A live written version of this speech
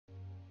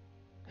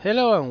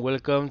Hello and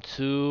welcome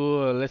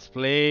to Let's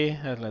Play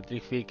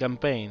Atlantic Field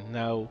Campaign.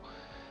 Now,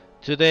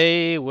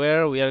 today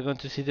where we are going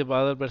to see the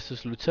battle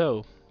versus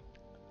Luto,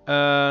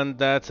 and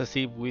that's a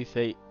ship with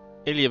a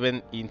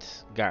 11-inch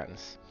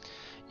guns.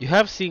 You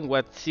have seen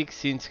what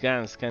 6-inch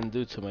guns can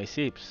do to my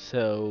ships,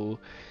 so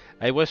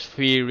I was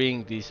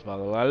fearing this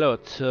battle a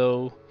lot.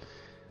 So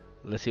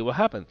let's see what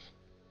happens.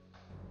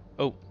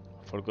 Oh,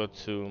 forgot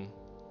to.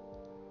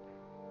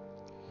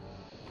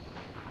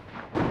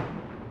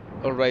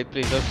 Alright,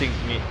 please don't sink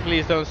me.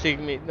 Please don't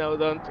sink me. No,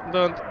 don't.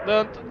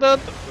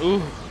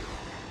 Ooh.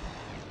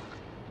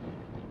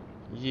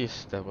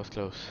 Yes, that was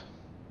close.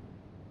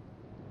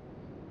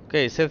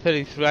 Okay, Set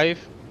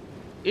 35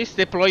 is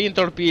deploying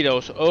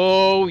torpedoes.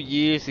 Oh,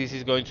 yes, this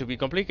is going to be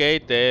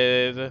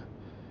complicated.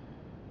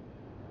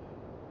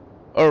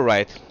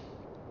 Alright,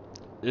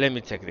 let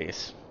me check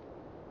this.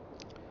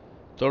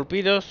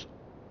 Torpedoes,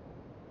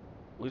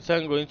 which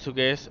I'm going to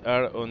guess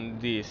are on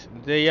this.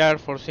 They are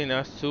forcing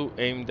us to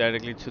aim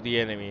directly to the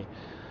enemy.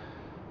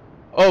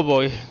 Oh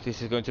boy,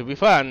 this is going to be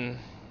fun.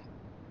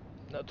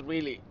 Not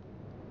really.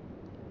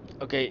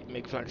 Okay,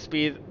 make flank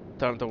speed,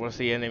 turn towards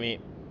the enemy.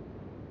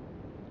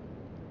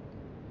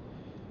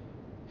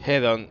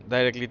 Head on,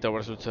 directly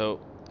towards Luto,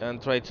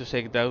 and try to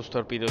take those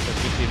torpedoes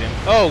as we see them.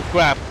 Oh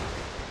crap!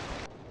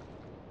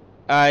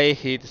 I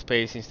hit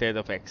space instead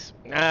of X.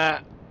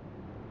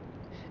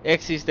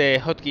 X is the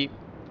hotkey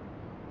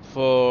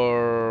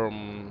for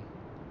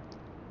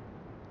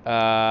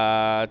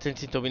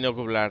changing to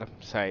binocular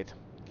side.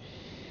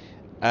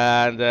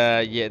 And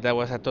yeah, that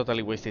was a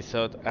totally wasted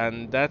shot,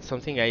 and that's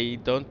something I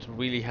don't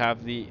really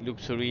have the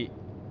luxury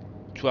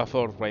to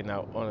afford right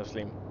now,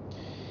 honestly.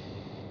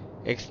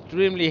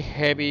 Extremely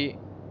heavy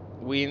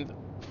wind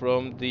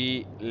from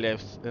the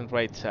left and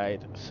right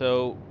side,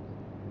 so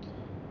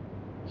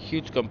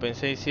huge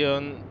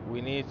compensation.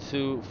 We need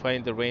to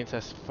find the range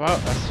as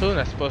soon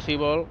as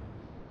possible.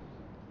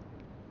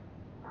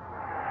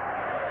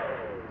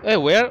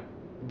 We're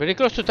very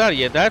close to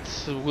target.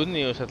 That's good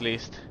news, at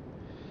least.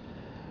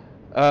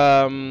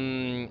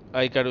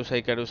 Icarus,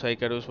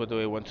 what do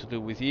I want to do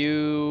with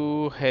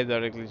you? Head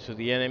directly to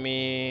the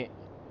enemy.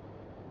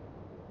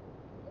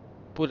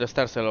 Put a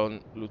star cell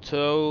on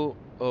Luto.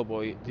 Oh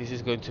boy, this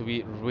is going to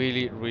be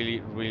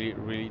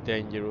really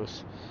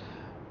dangerous.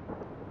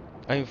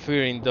 I'm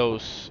fearing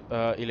those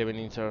 11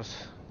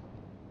 inchers.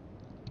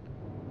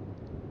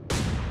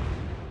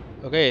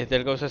 Okay,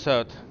 there goes a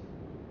shot.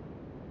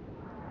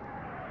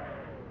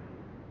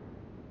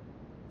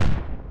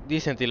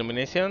 Decent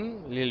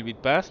illumination, a little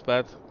bit past,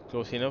 but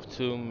close enough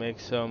to make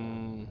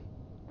some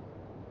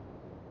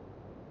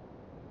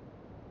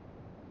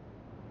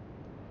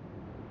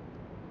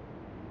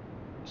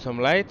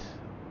light.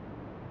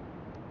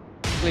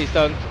 Please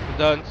don't,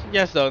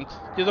 just don't.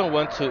 You don't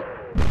want to.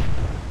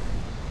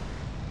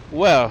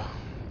 Well,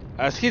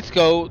 as hits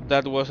go,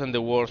 that wasn't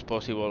the worst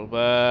possible,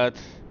 but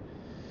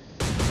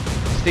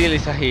still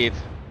it's a hit.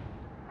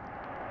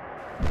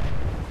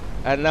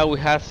 And now we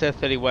have set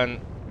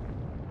 31.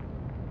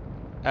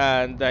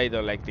 And I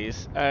don't like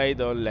this. I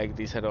don't like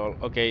this at all.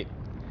 Okay.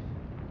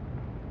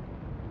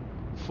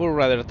 Full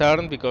rudder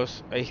turn,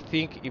 because I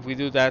think if we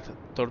do that,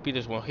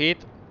 torpedoes won't hit.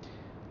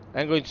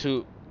 I'm going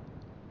to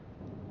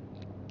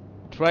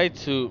try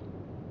to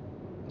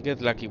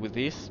get lucky with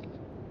this.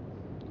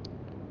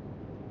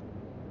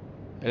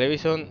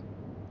 Elevation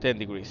 10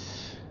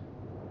 degrees.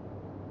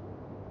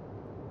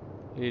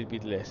 A little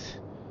bit less.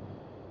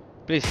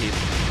 Please hit.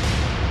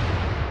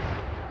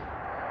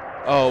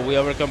 Oh, we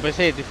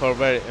overcompensated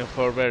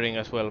for bearing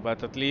as well,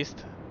 but at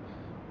least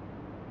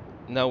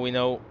now we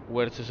know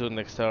where to shoot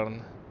next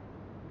turn.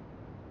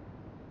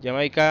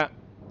 Jamaica.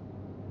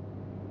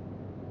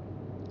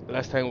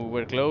 Last time we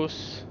were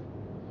close.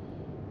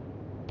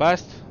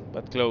 Past,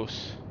 but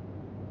close.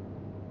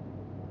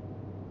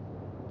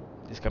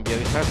 This can be a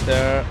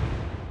disaster.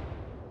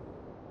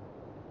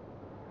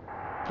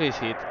 Please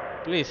hit.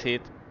 Please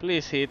hit.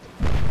 Please hit.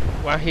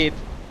 One hit.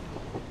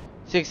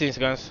 16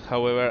 guns,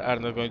 however, are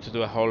not going to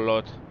do a whole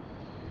lot.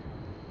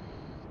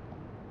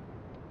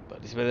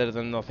 But it's better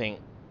than nothing.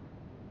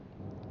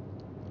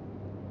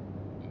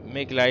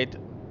 Make light.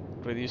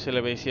 Reduce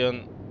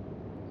elevation.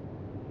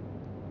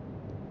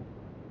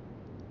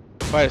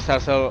 Fire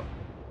Starcell.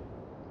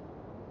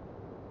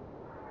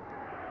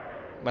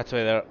 Much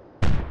better.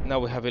 Now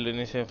we have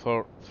illumination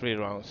for 3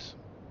 rounds.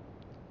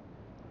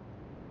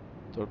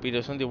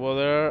 Torpedoes on the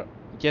water.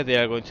 Yeah, they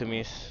are going to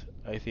miss,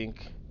 I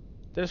think.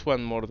 There's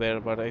one more there,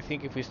 but I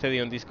think if we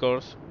steady on this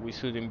course, we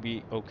shouldn't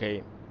be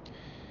okay.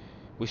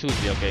 We should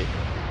be okay.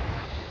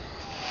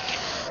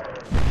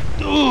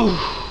 Ooh!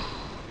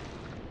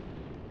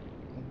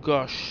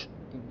 Gosh,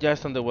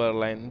 just on the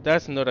waterline.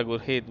 That's not a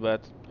good hit,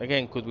 but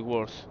again, could be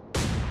worse.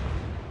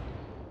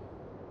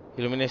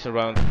 Illumination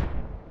round.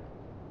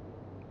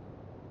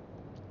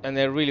 And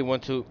I really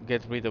want to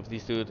get rid of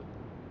this dude.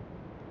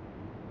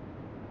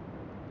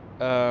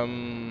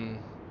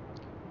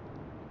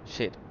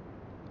 Shit.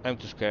 I'm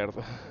too scared.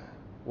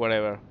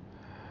 Whatever.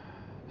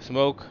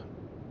 Smoke.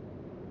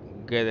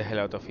 Get the hell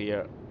out of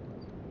here.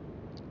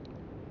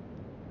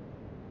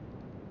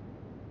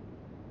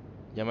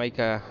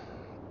 Jamaica,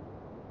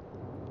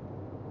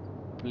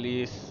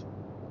 please,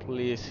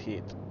 please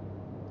hit.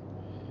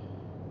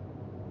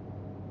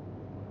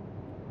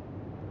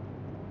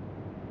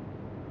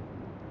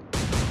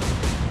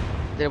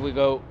 There we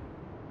go.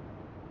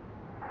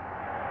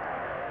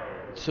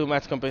 Too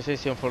much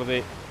compensation for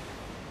the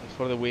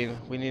win.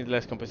 We need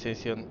less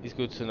compensation. It's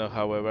good to know,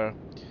 however.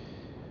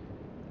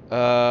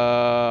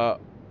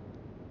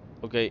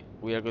 Okay,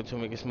 we are going to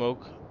make a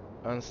smoke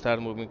and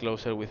start moving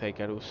closer with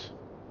Icarus.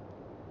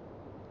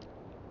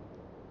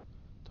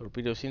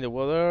 Torpedoes in the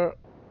water.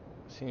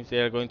 Seems they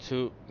are going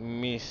to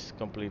miss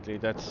completely.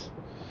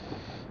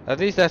 At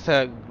least that's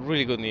a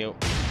really good news.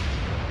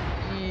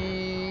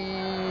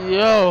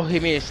 Oh, he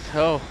missed.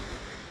 Oh,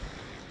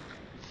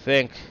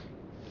 thank,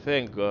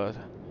 thank God.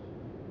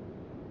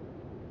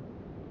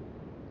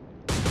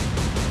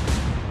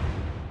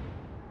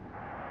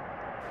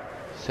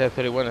 Set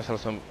 31 is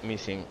also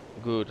missing.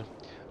 Good.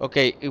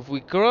 Okay, if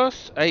we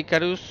cross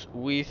Icarus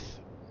with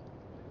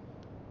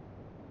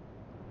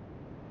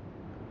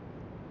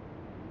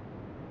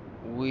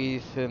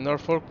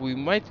Norfolk, we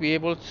might be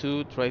able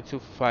to try to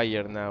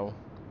fire now.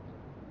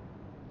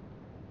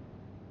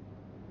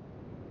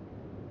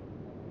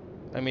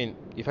 I mean,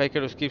 if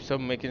Icarus keeps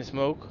on making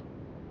smoke,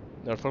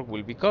 Norfolk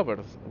will be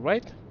covered,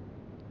 right?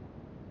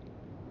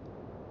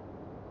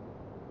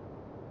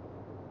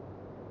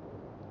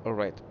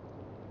 Alright.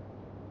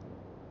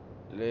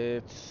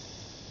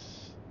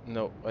 Let's...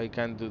 No, I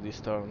can't do this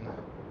turn.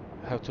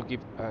 I have to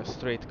keep a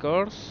straight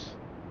course.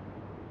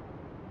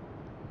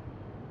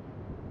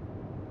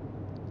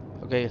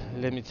 Okay,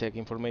 let me check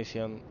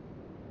information.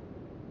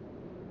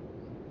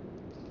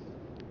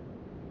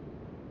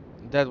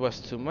 That was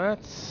too much.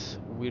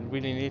 We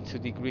really need to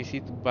decrease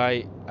it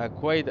by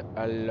quite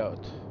a lot.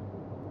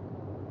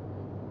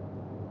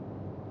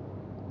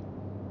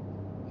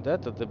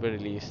 That at the very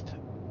least.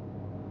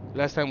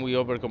 Last time we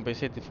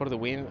overcompensated for the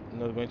wind.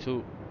 Not going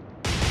to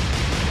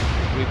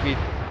repeat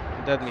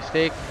that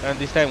mistake. And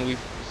this time we...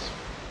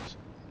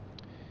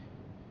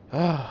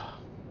 Ah,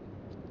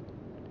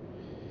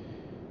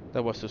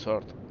 that was too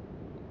short.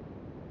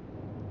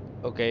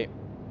 Okay.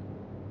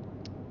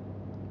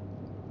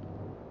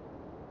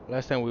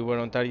 Last time we were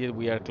on target,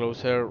 we are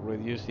closer.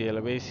 Reduce the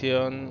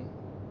elevation.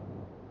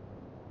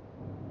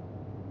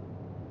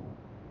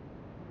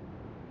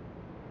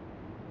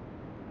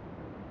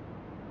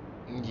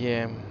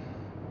 Yeah.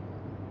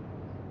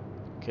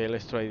 Okay,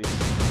 let's try this.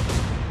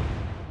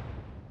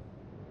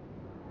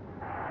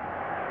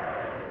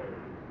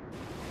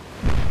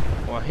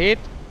 One hit.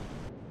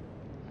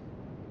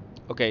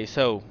 Okay,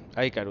 so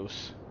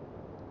Icarus.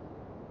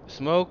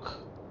 Smoke.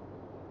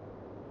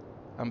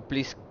 And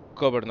please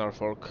cover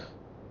Norfolk.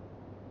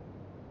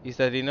 Is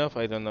that enough?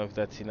 I don't know if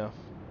that's enough.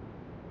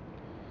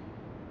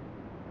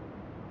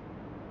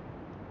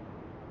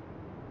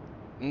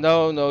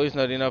 No, no, it's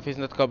not enough. It's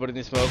not covered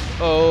in smoke.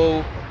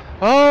 Oh,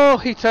 oh,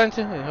 he changed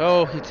it.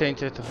 Oh, he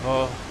changed it.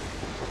 Oh,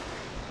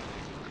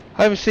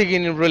 I'm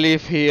seeking in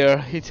relief here.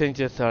 He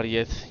changed the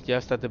target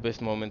just at the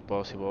best moment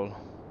possible.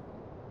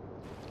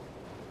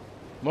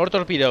 More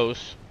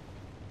torpedoes.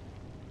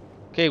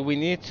 Okay, we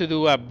need to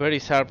do a very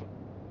sharp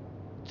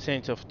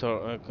change of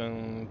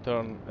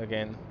turn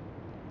again.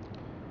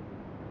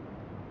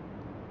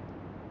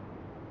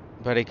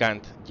 But I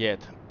can't yet.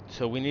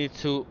 So we need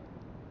to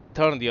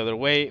turn the other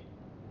way.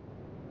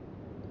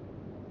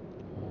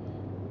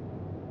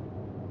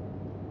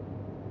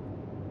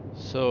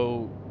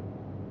 So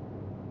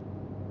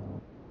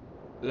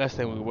last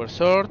time we were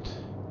short.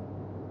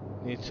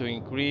 Need to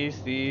increase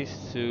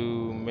this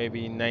to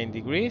maybe 9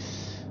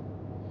 degrees.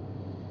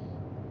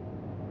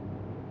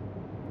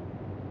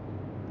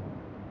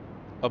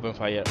 Open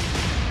fire.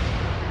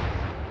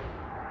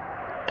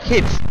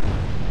 Hits!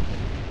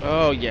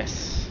 Oh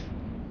yes.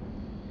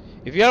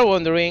 If you are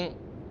wondering,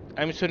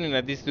 I'm shooting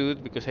at this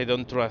dude because I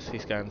don't trust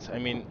his guns. I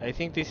mean, I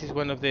think this is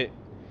one of the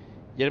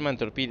German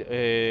torpedo...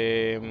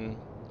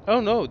 oh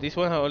no, this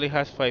one only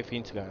has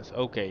 5-inch guns.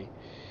 Okay.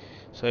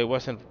 So I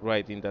wasn't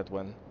right in that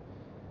one.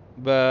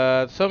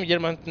 But some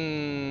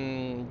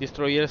German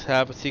destroyers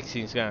have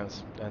 6-inch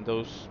guns, and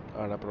those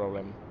are a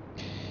problem.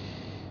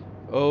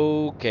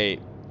 Okay.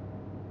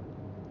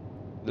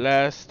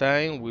 Last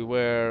time we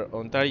were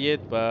on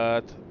target,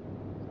 but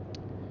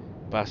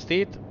past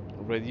it.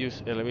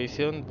 Reduce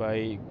elevation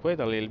by quite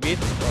a little bit.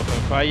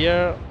 Open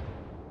fire.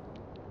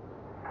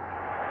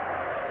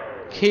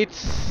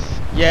 Hits.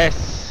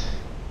 Yes.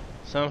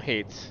 Some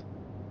hits.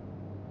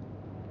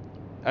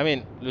 I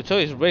mean,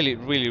 Lucho is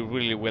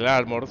really well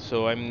armored,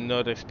 so I'm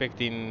not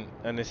expecting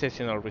an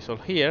exceptional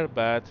result here,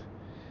 but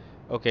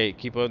okay,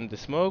 keep on the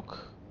smoke.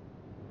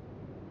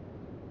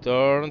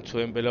 Turn to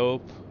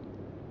envelope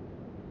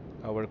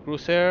our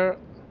cruiser.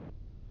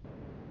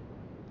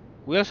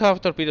 We also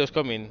have torpedoes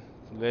coming,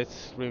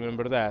 let's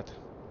remember that.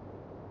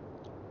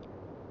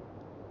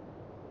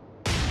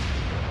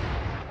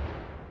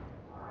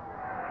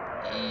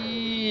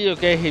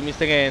 Okay, he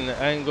missed again.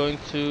 I'm going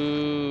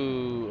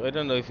to... I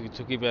don't know if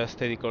to keep a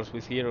steady course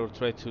with here or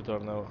try to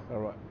turn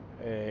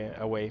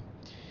away.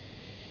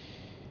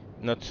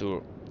 Not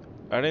sure.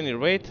 At any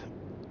rate,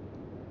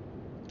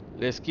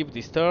 let's keep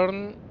this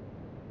turn.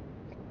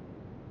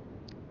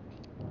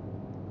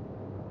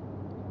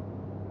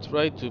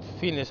 Try to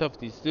finish off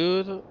this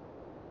dude.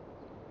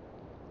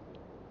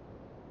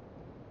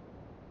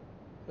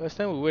 Last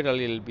time we were a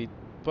little bit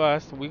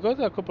past. We got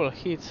a couple of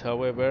hits,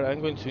 however.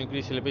 I'm going to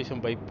increase elevation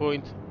by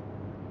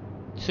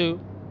 0.2.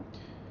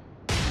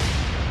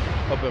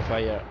 Open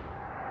fire.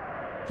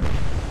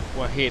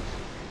 One hit.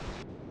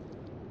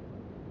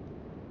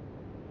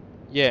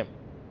 Yeah.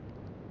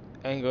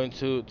 I'm going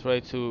to try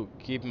to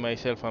keep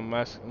myself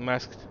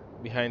masked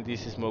behind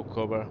this smoke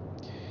cover.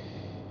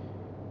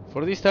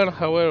 For this turn,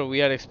 however,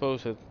 we are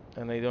exposed,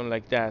 and I don't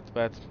like that,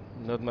 but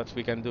not much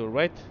we can do,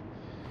 right?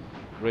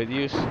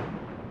 Reduce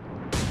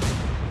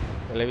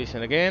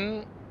elevation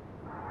again.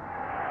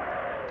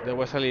 There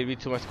was a little bit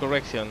too much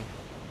correction.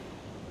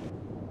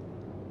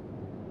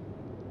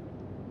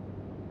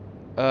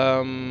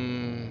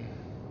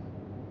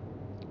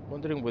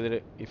 Wondering whether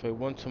if I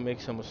want to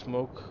make some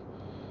smoke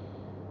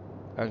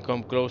and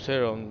come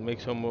closer and make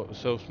some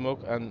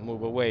smoke and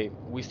move away.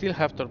 We still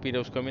have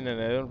torpedoes coming and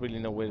I don't really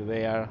know where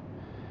they are.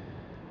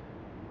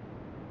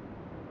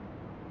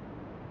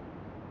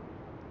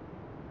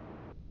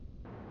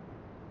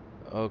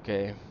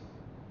 Okay.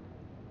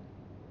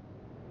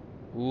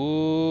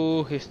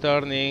 Ooh, he's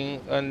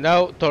turning. And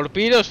now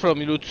torpedoes from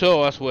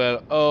Lutzo as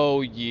well.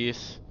 Oh,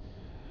 yes.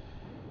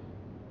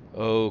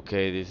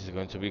 Okay, this is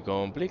going to be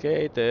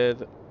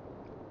complicated.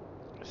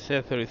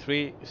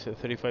 Z-33,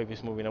 Z-35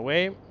 is moving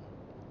away.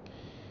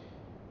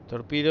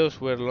 Torpedoes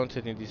were launched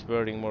in this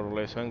bearing, more or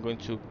less. I'm going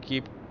to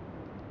keep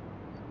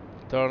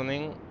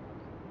turning.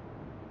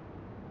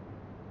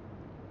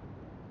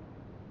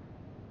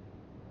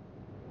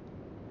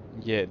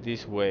 Yeah,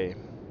 this way.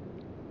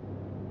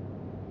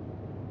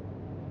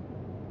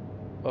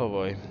 Oh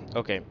boy.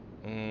 Okay.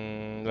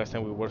 Last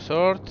time we were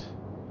short.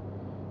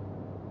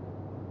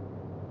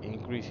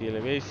 Increase the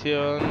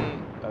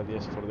elevation.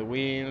 Adjust for the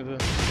wind.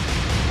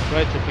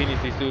 Try to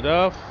finish this dude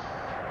off.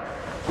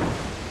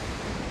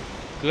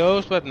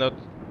 Close, but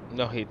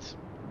no hits.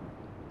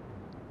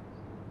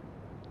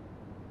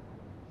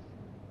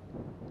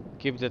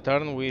 Keep the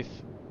turn with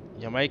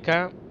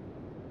Jamaica.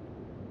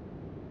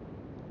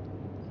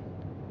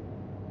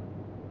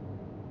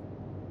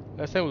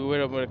 Last time we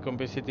were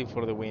overcompensating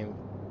for the wind.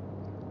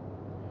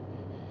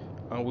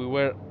 And we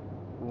were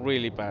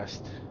really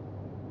fast.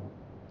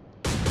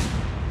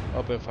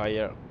 Open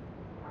fire.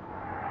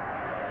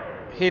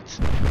 Hits.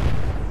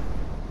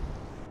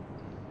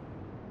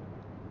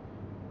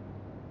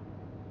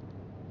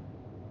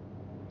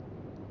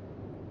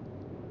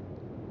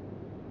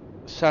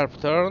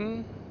 Sharp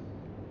turn.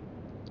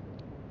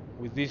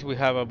 With this we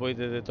have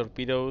avoided the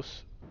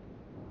torpedoes,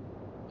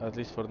 at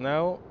least for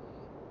now.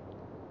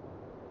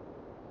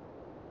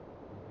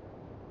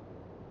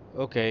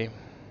 Okay.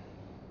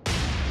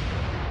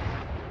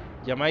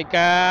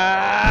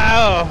 Jamaica!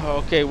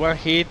 Oh, okay, one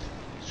hit.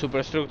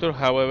 Superstructure,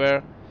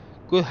 however,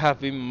 could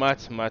have been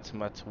much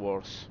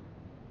worse.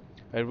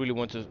 I really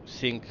want to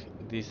sink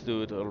this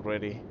dude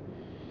already.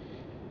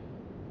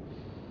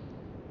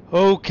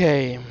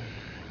 Okay,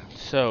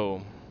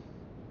 so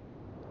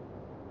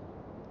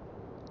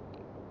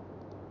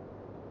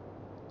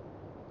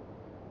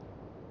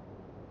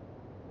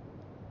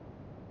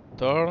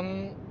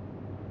turn,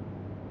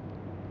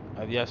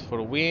 adjust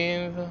for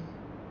wind,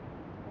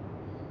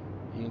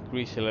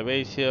 increase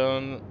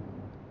elevation,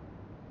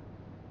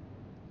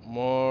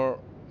 more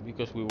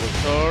because we were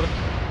short,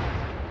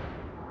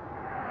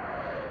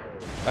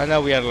 and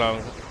now we are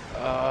long.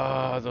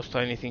 Those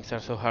tiny things are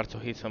so hard to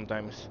hit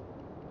sometimes.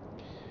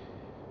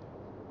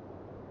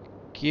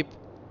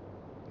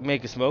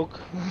 Make smoke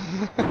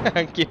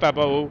and keep up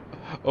our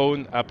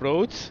own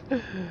approach.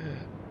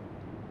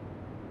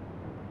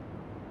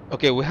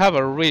 Okay, we have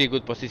a really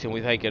good position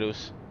with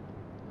Icarus.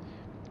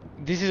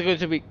 This is going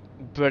to be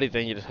very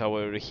dangerous,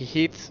 however. If he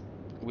hits,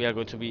 we are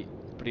going to be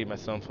pretty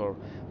much done for.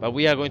 But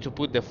we are going to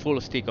put the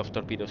full stick of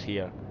torpedoes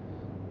here.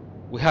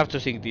 We have to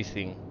sink this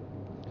thing.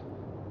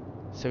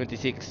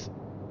 76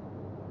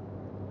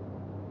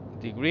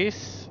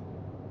 degrees.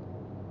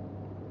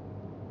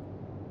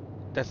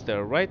 That's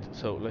there, right?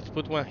 So let's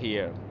put one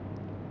here.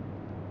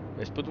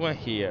 Let's put one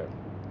here.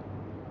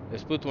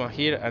 Let's put one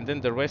here, and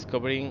then the rest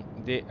covering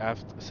the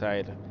aft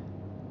side.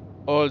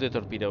 All the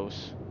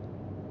torpedoes.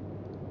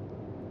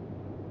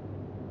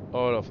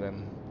 All of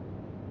them.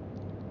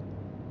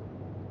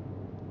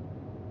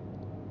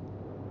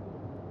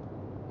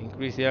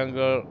 Increase the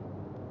angle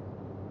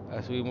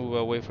as we move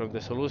away from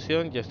the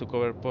solution, just to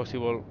cover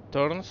possible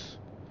turns.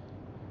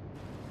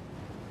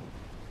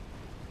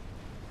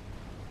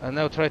 And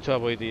now try to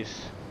avoid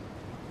this.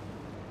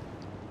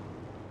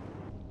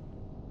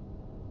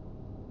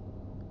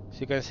 As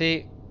you can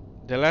see,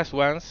 the last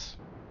ones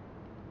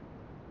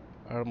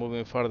are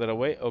moving farther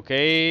away.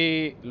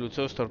 Okay,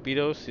 Lutzo's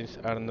torpedoes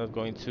are not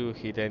going to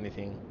hit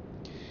anything.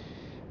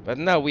 But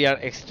now we are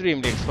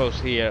extremely exposed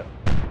here.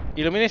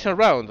 Illumination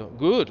round,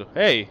 good.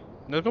 Hey,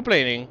 not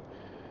complaining.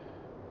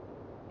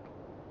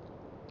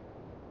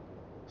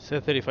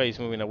 Z-35 is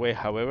moving away,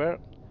 however.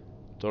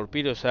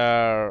 Torpedoes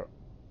are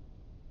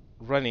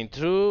running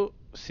through.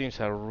 Seems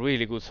a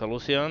really good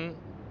solution.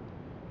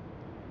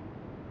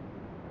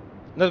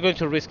 Not going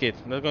to risk it.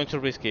 Not going to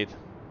risk it.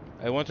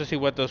 I want to see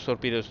what those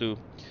torpedoes do.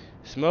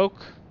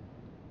 Smoke.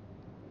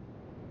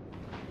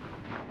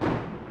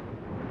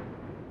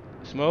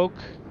 Smoke.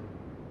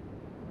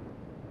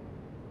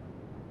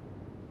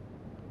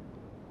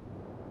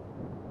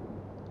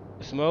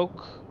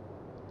 Smoke.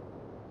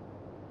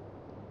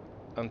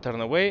 And turn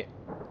away.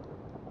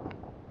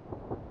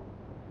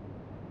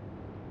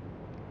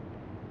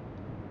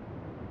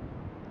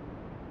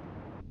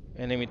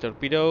 Enemy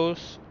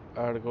torpedoes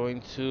are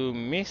going to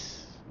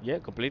miss. Yeah,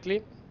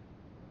 completely.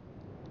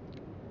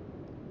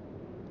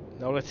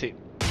 Now let's see.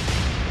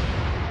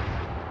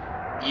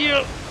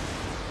 Yeah.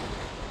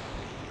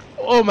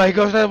 Oh my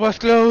gosh, that was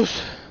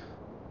close.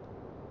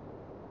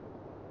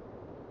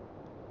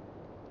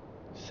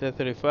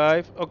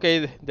 C-35.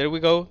 Okay, there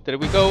we go. There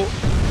we go.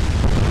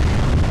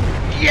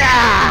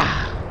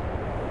 Yeah!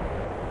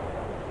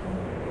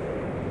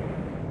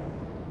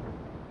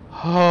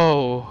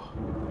 Oh.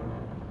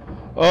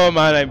 Oh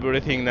man, I'm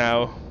breathing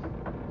now.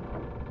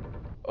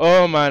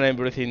 Oh man, I'm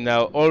breathing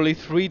now. Only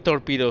 3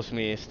 torpedoes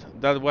missed.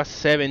 That was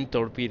 7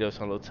 torpedoes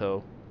on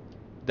Lotto.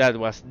 That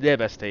was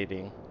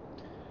devastating.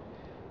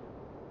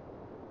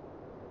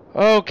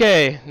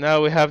 Okay,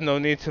 now we have no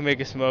need to make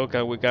a smoke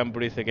and we can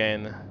breathe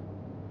again.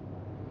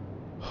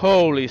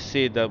 Holy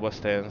shit, that was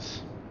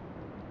tense.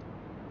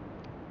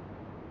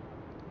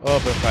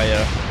 Open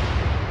fire.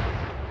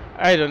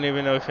 I don't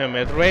even know if I'm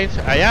at range.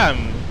 I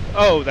am.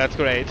 Oh, that's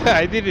great.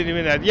 I didn't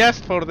even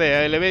adjust for the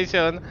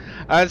elevation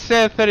and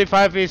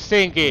C-35 is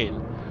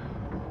sinking.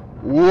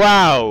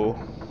 Wow.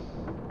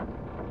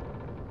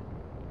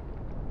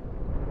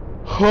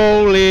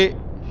 Holy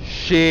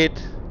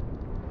shit.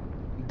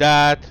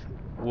 That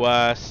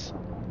was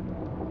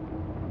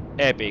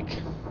epic.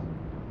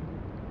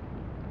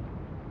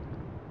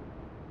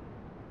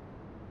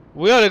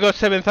 We only got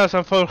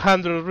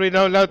 7,400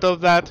 renown out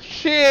of that.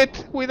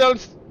 Shit! We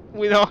don't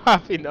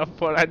have enough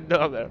for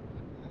another.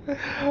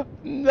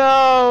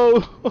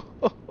 No!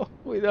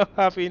 We don't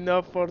have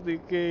enough for the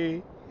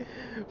key.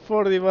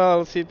 For the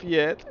battleship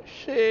yet.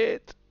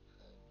 Shit!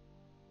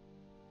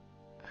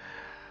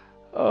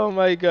 Oh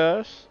my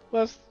gosh.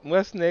 What's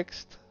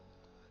next?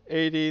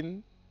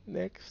 18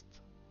 next.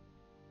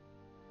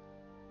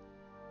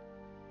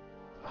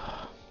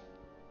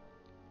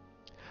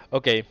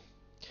 Okay.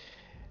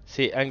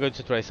 See, I'm going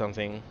to try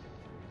something.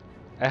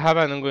 I have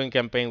an ongoing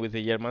campaign with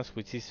the Germans,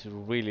 which is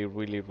really,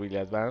 really, really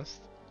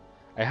advanced.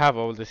 I have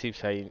all the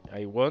ships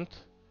I want.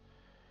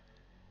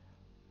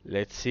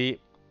 Let's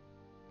see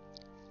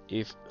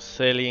if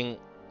selling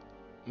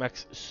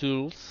max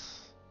souls.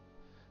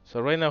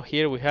 So right now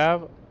here we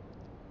have,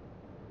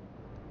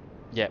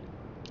 yeah,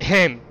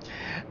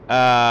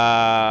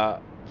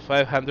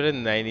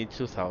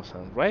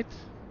 592,000, right?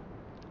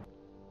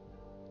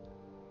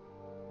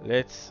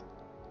 Let's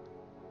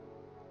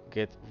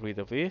get rid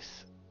of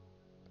this.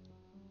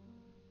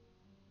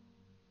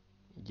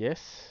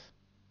 Yes.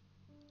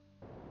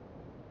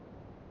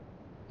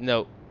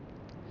 No.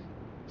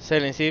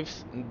 Selling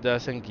ships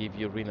doesn't give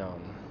you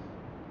renown.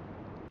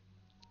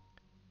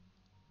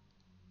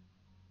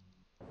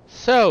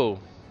 So,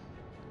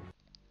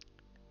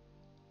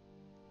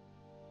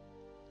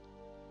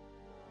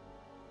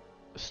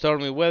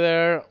 stormy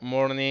weather,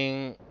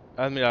 morning,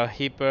 Admiral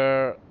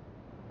Hipper,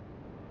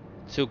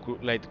 2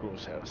 light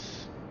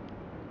cruisers.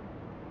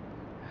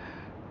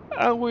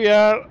 And we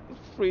are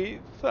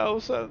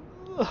 3,000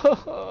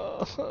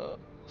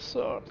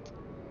 short.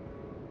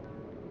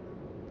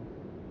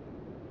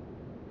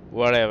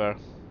 Whatever.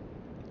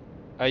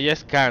 I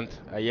just can't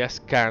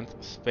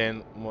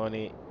spend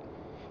money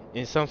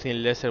in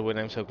something lesser when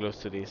I'm so close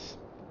to this.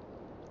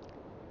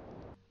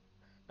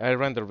 I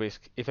run the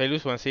risk. If I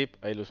lose one ship,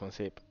 I lose one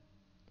ship.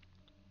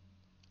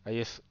 I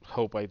just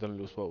hope I don't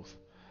lose both.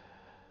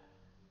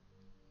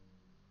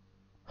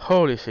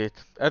 Holy shit.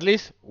 At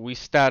least we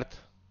start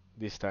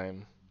this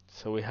time.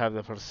 So we have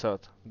the first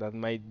shot. That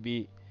might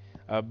be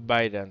a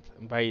vital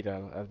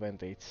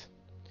advantage.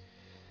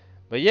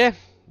 But yeah,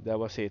 that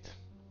was it.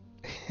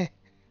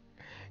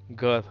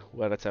 God,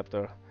 what a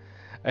chapter.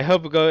 I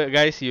hope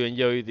guys you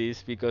enjoyed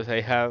this because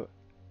I had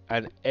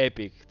an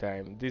epic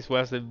time. This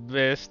was the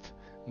best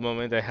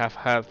moment I have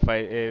had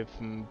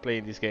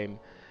playing this game.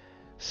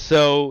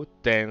 So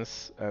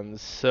tense and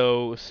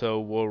so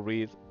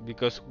worried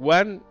because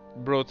one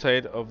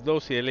broadside of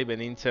those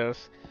 11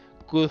 inches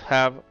could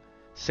have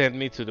sent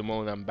me to the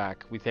moon and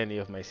back with any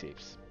of my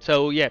ships.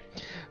 So yeah,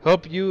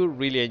 hope you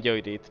really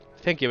enjoyed it.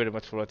 Thank you very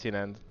much for watching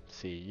and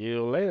see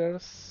you later.